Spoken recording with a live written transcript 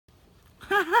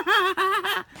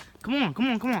Come on, come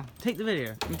on, come on. Take the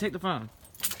video. Let me take the phone.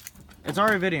 It's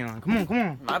already videoing. Come on, come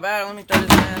on. My bad. Let me throw this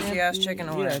nasty ass chicken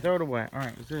away. Yeah, throw it away. All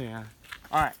right, let's do it. Yeah.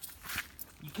 All right.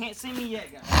 You can't see me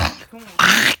yet, guys. Come on.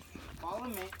 Follow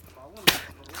me. Follow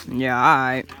me. Yeah, all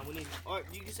right. Now we need. All right,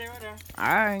 you can stay right there. All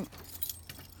right.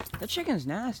 That chicken's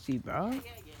nasty, bro.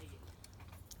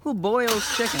 Who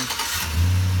boils chicken?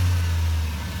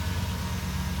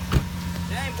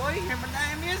 Dang, boy, you hear my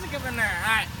damn music up in there.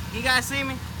 All right, you guys see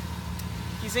me?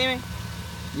 You see me?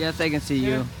 Yes, they can see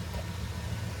you.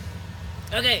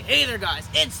 Okay, hey there, guys.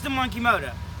 It's the Monkey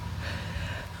Moto.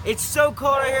 It's so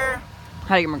cold out here.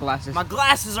 How do you get my glasses? My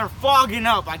glasses are fogging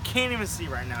up. I can't even see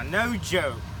right now. No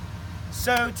joke.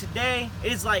 So today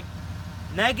it is like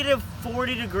negative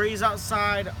 40 degrees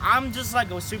outside. I'm just like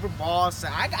a super boss.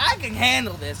 I can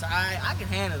handle this. I can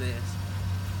handle this.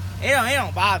 It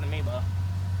don't bother me,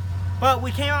 but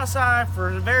we came outside for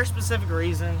a very specific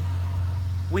reason.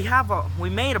 We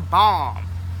made a bomb.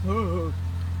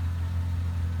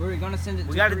 Where are we gonna send it to?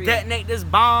 We gotta detonate this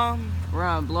bomb. We're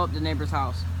gonna blow up the neighbor's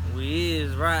house. We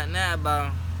is right now,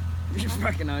 bro. You're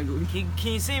fucking ugly.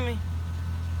 Can you see me?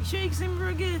 You sure you can see me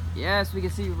real good? Yes, we can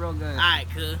see you real good. Alright,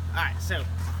 cool. Alright, so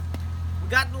we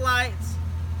got the lights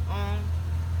on.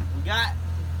 We got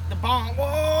the bomb.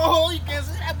 Whoa, you can't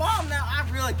see that bomb now. I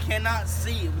really cannot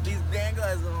see it with these damn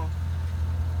glasses on.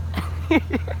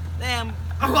 Damn,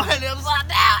 I'm going upside down.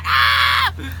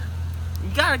 Ah! You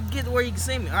gotta get to where you can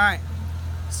see me. Alright.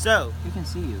 So we can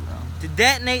see you, bro. To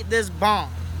detonate this bomb.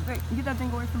 Wait, get that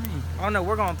thing away from me. Oh no,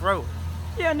 we're gonna throw it.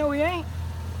 Yeah, no, we ain't.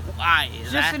 Why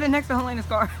is Just sitting next to Helena's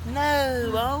car. No,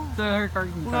 bro. So her car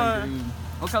can turn green.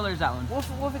 What color is that one? What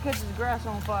if it catches the grass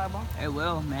on fire, bro? It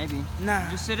will, maybe. Nah.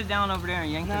 Just sit it down over there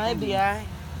and yank it. Nah, it'd be alright.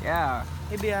 Yeah.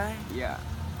 It'd be alright. Yeah.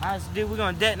 Alright, so dude, we're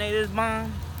gonna detonate this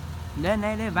bomb.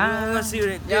 Detonate it, bomb. We're gonna see what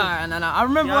it do. Yeah, no. I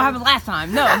remember what happened last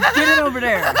time. No, get it over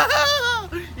there.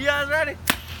 You guys ready?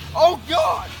 Oh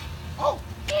God! Oh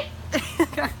shit!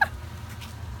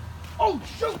 Oh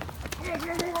shoot!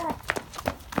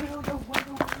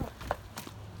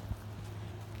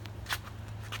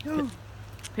 Dude,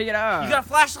 pick it up. you got a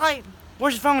flashlight?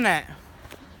 Where's your phone at?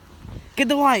 Get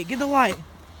the light. Get the light.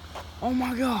 Oh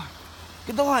my God!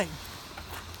 Get the light.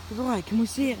 Get the light. Can we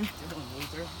see it?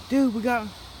 Dude, we got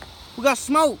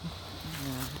smoke.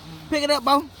 Pick it up,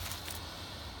 bro.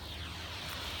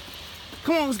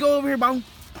 Come on, let's go over here, bro.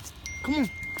 Come on.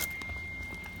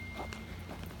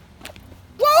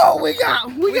 Whoa, we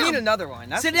got. We need another one.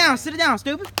 That's sit down,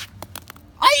 stupid.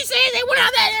 Are you saying they went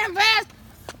out that damn fast?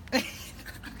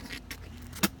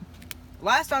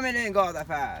 Last time it didn't go out that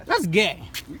fast. That's gay.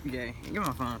 You're gay. Give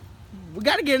my phone. We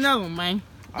gotta get another one, man.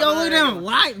 Yo, look at them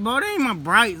lights, bro. They ain't my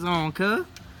brights on, cuz.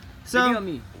 So,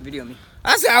 Video me.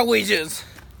 That's how we just.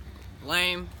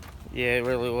 Lame. Yeah, it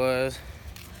really was.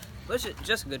 But it's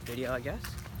just a good video, I guess.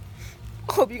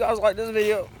 I hope you guys like this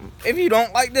video. If you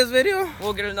don't like this video,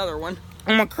 we'll get another one.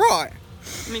 I'm gonna cry.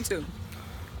 Me too.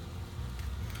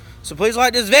 So please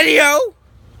like this video.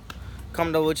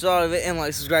 Comment down what you thought of it and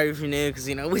like, subscribe if you're new, because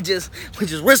you know we just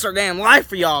risked our damn life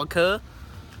for y'all, cuz.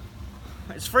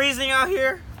 It's freezing out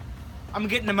here. I'm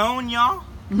getting pneumonia.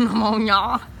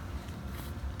 Pneumonia.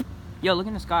 Yo, look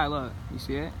in the sky. Look, you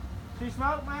see it? See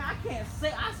smoke, man? I can't see.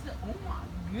 I still. Oh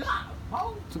my God,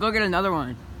 bro. So go get another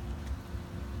one.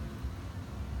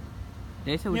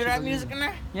 They said we you should hear that go music in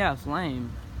there? Yeah, it's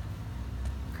lame.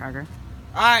 Cracker.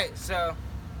 All right, so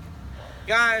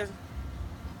guys,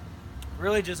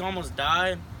 really just almost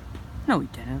died. No, we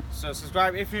didn't. So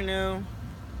subscribe if you're new.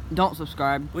 Don't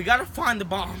subscribe. We gotta find the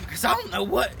bomb because I don't know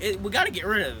what. We gotta get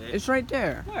rid of it. It's right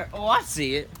there. Where? Oh, I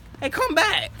see it. Hey, come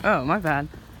back. Oh, my bad.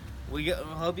 We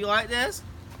hope you like this.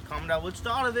 Comment down what you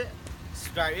thought of it.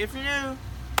 Subscribe if you're new.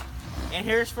 And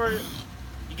here's for you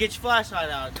get your flashlight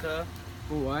out, cuz.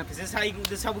 What? Cause this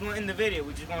is how we're gonna end the video.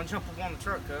 We're just gonna jump up on the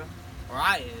truck, cuz. Or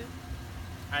I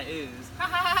is.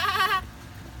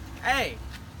 Hey.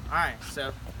 All right,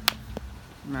 so.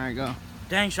 There you go.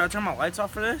 Dang, should I turn my lights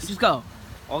off for this? Just go.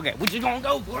 Okay, we just gonna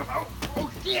go. Oh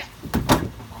shit!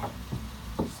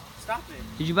 Stop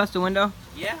it. Did you bust the window?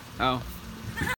 Yeah. Oh.